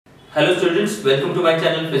Hello students, welcome to my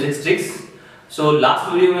channel physics tricks. So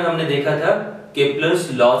last video में हमने देखा था केप्लर्स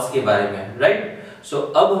लॉज के बारे में, राइट? सो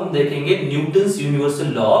अब हम देखेंगे Newton's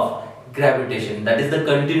universal law of gravitation, that is the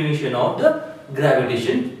continuation of the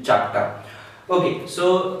gravitation chapter. Okay, so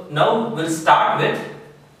now will start with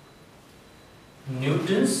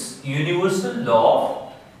Newton's universal law of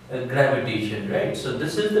gravitation, right? So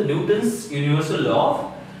this is the Newton's universal law of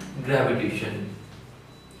gravitation.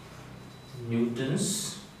 Newton's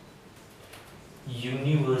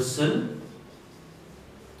universal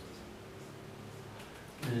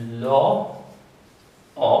law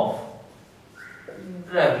of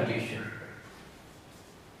gravitation.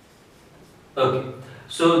 Okay,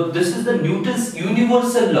 so this is the Newton's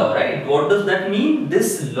universal law, right? What does that mean? This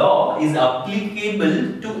law is applicable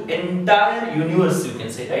to entire universe, you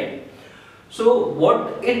can say, right? So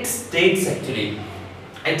what it states actually,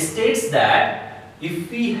 it states that if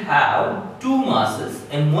we have two masses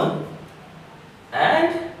m1 and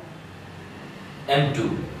m2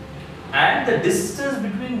 and the distance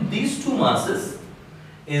between these two masses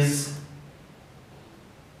is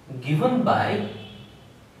given by,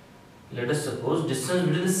 let us suppose distance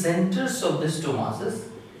between the centers of these two masses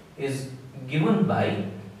is given by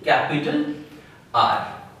capital R.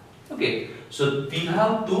 Okay, so we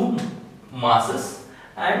have two masses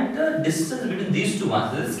and the distance between these two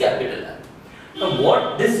masses is capital R. Now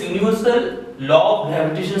what this universal law of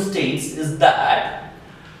gravitation states is that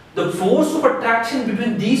the force of attraction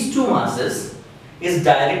between these two masses is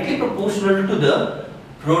directly proportional to the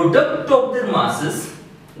product of their masses.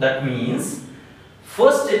 That means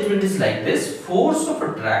first statement is like this: force of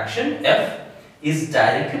attraction F is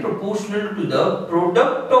directly proportional to the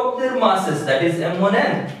product of their masses, that is m1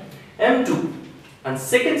 and m2. And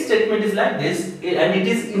second statement is like this, and it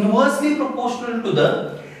is inversely proportional to the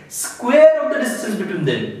square of the distance between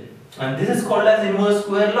them, and this is called as inverse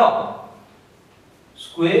square law.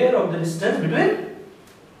 Square of the distance between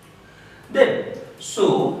them.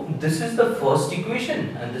 So this is the first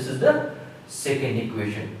equation and this is the second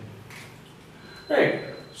equation, right?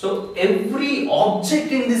 So every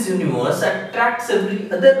object in this universe attracts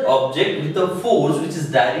every other object with a force which is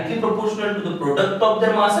directly proportional to the product of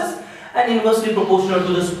their masses and inversely proportional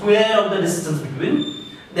to the square of the distance between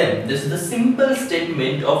them. This is the simple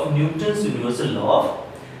statement of Newton's universal law of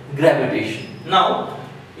gravitation. Now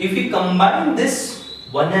if we combine this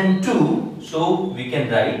 1 and 2, so we can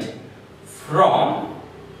write from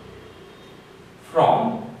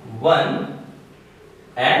 1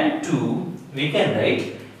 and 2 we can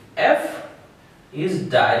write F is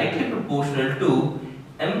directly proportional to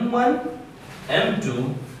m1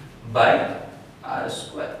 m2 by r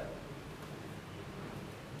square,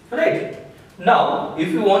 right? Now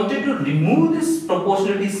if you wanted to remove this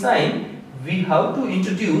proportionality sign, we have to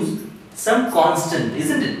introduce some constant,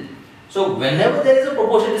 isn't it? So whenever there is a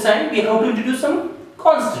proportionality sign, we have to introduce some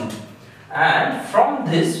constant, and from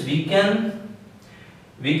this we get,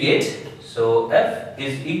 so F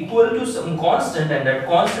is equal to some constant, and that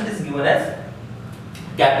constant is given as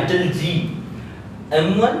capital G,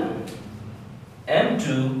 m1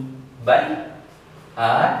 m2 by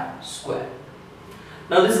r square.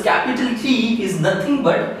 Now this capital G is nothing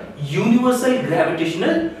but universal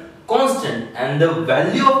gravitational constant, and the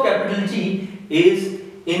value of capital G is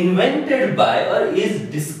invented by or is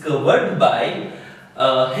discovered by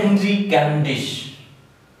Henry Cavendish.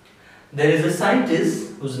 There is a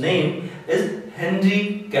scientist whose name is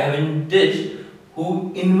Henry Cavendish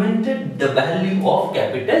who invented the value of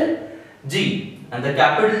capital G, and the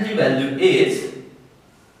capital G value is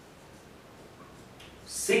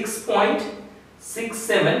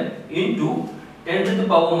 6.67 into 10 to the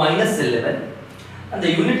power minus 11, and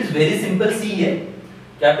the unit is very simple. See here,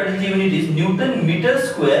 capital G unit is Newton meter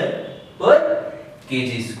square per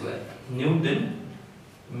kg square. Newton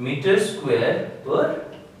meter square per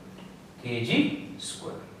kg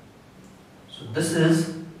square. So this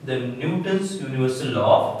is the Newton's universal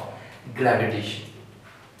law of gravitation.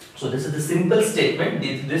 So this is the simple statement.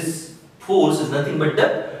 This force is nothing but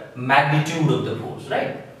the magnitude of the force,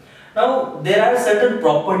 right? Now there are certain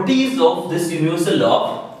properties of this universal law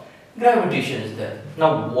of gravitation is there.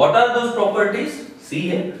 Now what are those properties? See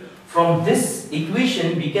here, from this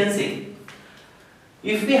equation we can say,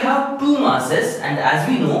 if we have two masses, and as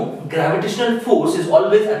we know, gravitational force is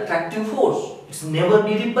always attractive force, it's never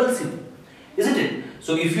be repulsive, isn't it?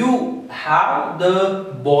 So if you have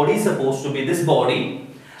the body supposed to be this body,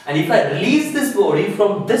 and if I release this body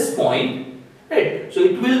from this point, right, so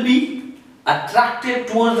it will be attracted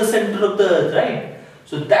towards the center of the earth, right?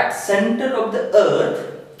 So that center of the earth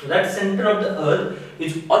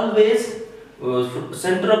is always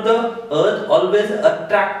center of the earth always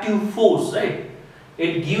attractive force, right?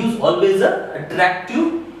 It gives always a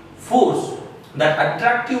attractive force. That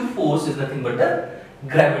attractive force is nothing but the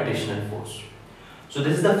gravitational force. So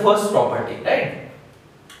this is the first property, right?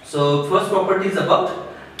 So first property is about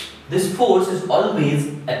this force is always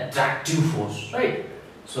attractive force, right?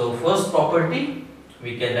 So first property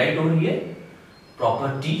we can write over here,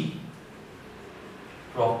 properties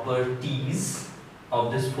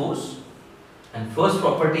of this force, and first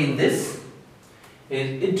property in this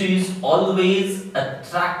is it is always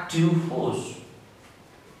attractive force.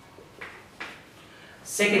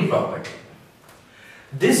 Second property,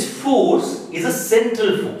 this force is a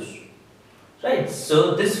central force, right?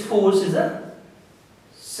 So this force is a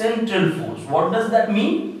central force. What does that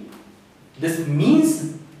mean? This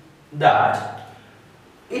means that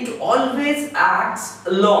it always acts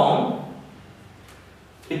along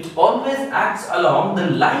the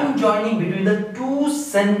line joining between the two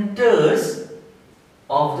centers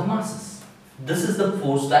of the masses. This is the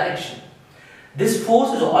force direction. This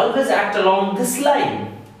force is always act along this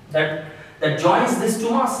line that joins these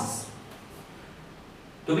two masses.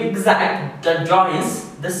 To be exact, that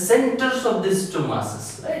joins the centers of these two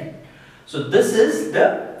masses, right? So this is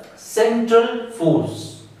the central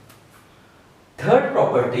force. Third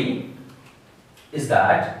property is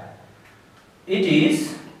that it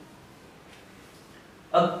is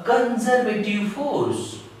a conservative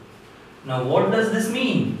force. Now what does this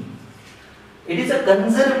mean? It is a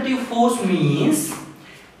conservative force means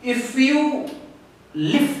if you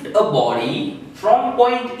lift a body from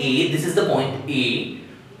point A, this is the point A,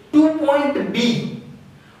 to point B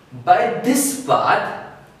by this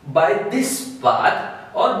path,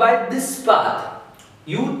 or by this path.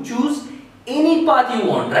 You choose any path you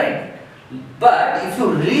want, right? But if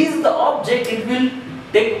you release the object, it will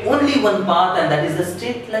take only one path, and that is the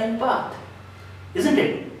straight line path, isn't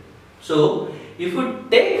it? So if you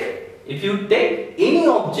take any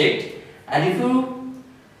object and if you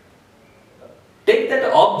take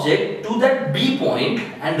that object to that B point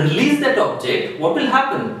and release that object, what will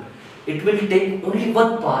happen? It will take only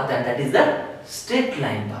one path, and that is the straight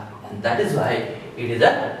line path, and that is why it is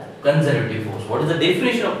a conservative force. What is the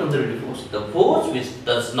definition of conservative force? The force which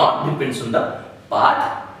does not depend on the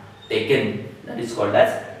path taken, that is called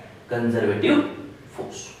as conservative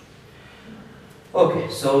force. Okay,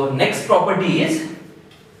 so next property is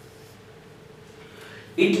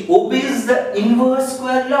it obeys the inverse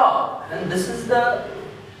square law, and this is the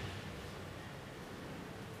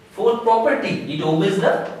fourth property. It obeys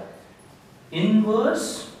the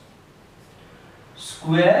inverse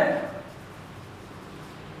square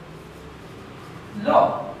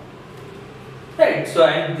law, right? So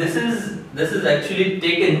this is actually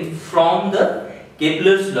taken from the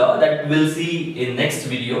Kepler's law that we will see in next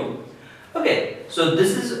video. Okay, so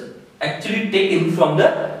this is actually taken from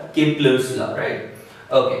the Kepler's law, right?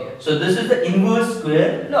 Okay, so this is the inverse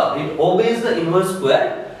square law. It obeys the inverse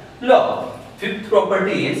square law. Fifth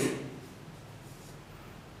property is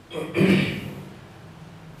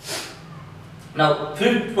now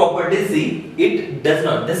fifth property, see, it does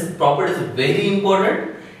not, this property is very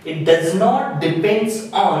important, it does not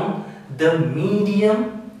depends on the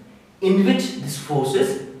medium in which this force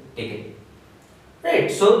is taken,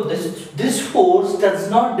 right? So this force does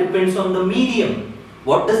not depends on the medium.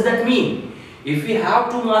 What does that mean? If we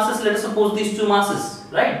have two masses, let us suppose these two masses,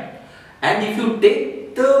 right? And if you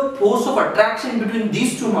take the force of attraction between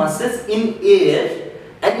these two masses in air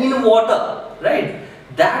and in water, right?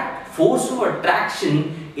 That force of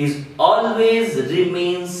attraction is always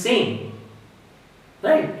remains same,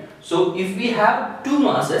 right? So if we have two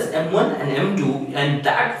masses m1 and m2, and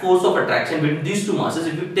that force of attraction between these two masses,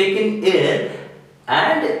 if you take in air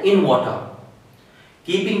and in water,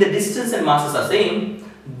 keeping the distance and masses are same,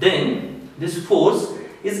 then this force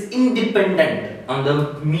is independent on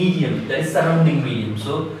the medium, that is surrounding medium.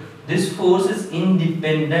 So this force is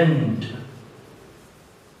independent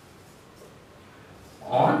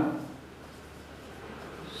on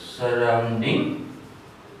surrounding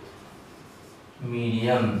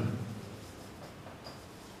medium.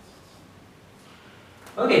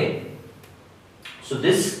 Okay, so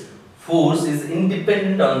this force is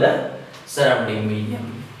independent on the surrounding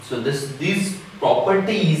medium. So these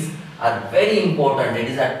properties are very important. It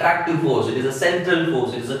is attractive force, it is a central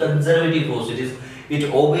force, it is a conservative force, it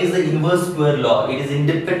obeys the inverse square law, it is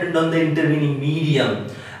independent on the intervening medium.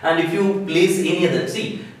 And if you place any other,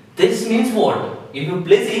 see, this means what? If you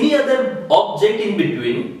place any other object in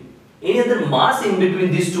between, any other mass in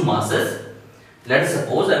between these two masses, let us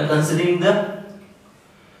suppose I am considering the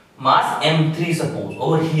mass m3, suppose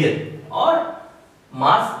over here, or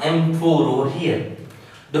mass m4 over here,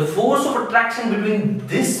 the force of attraction between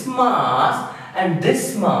this mass and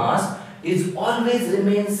this mass is always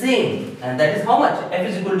remain same, and that is how much? F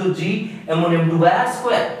is equal to g m1 m2 by r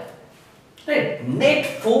square. Right? Net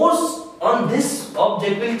force on this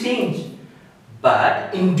object will change,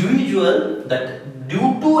 but individual, that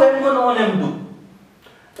due to m1 on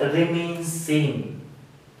m2 remains same.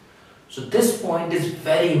 So this point is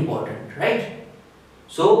very important, right?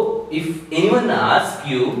 So if anyone asks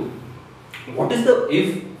you what is the,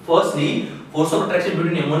 if firstly force of attraction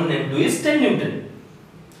between m1 and m2 is 10 Newton,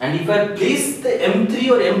 and if I place the m3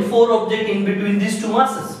 or m4 object in between these two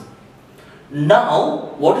masses,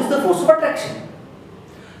 now what is the force of attraction?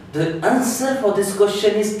 The answer for this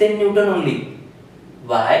question is 10 Newton only.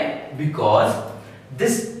 Why? Because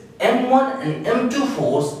this m1 and m2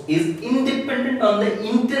 force is independent on the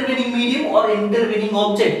intervening medium or intervening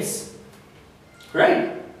objects.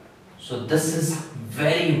 Right? So this is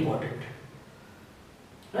very important.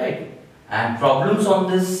 Right? And problems on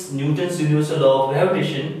this Newton's universal law of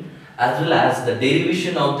gravitation as well as the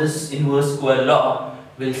derivation of this inverse square law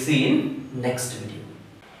we'll see in next video.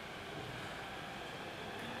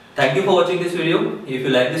 Thank you for watching this video. If you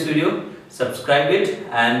like this video, subscribe it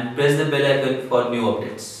and press the bell icon for new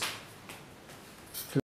updates.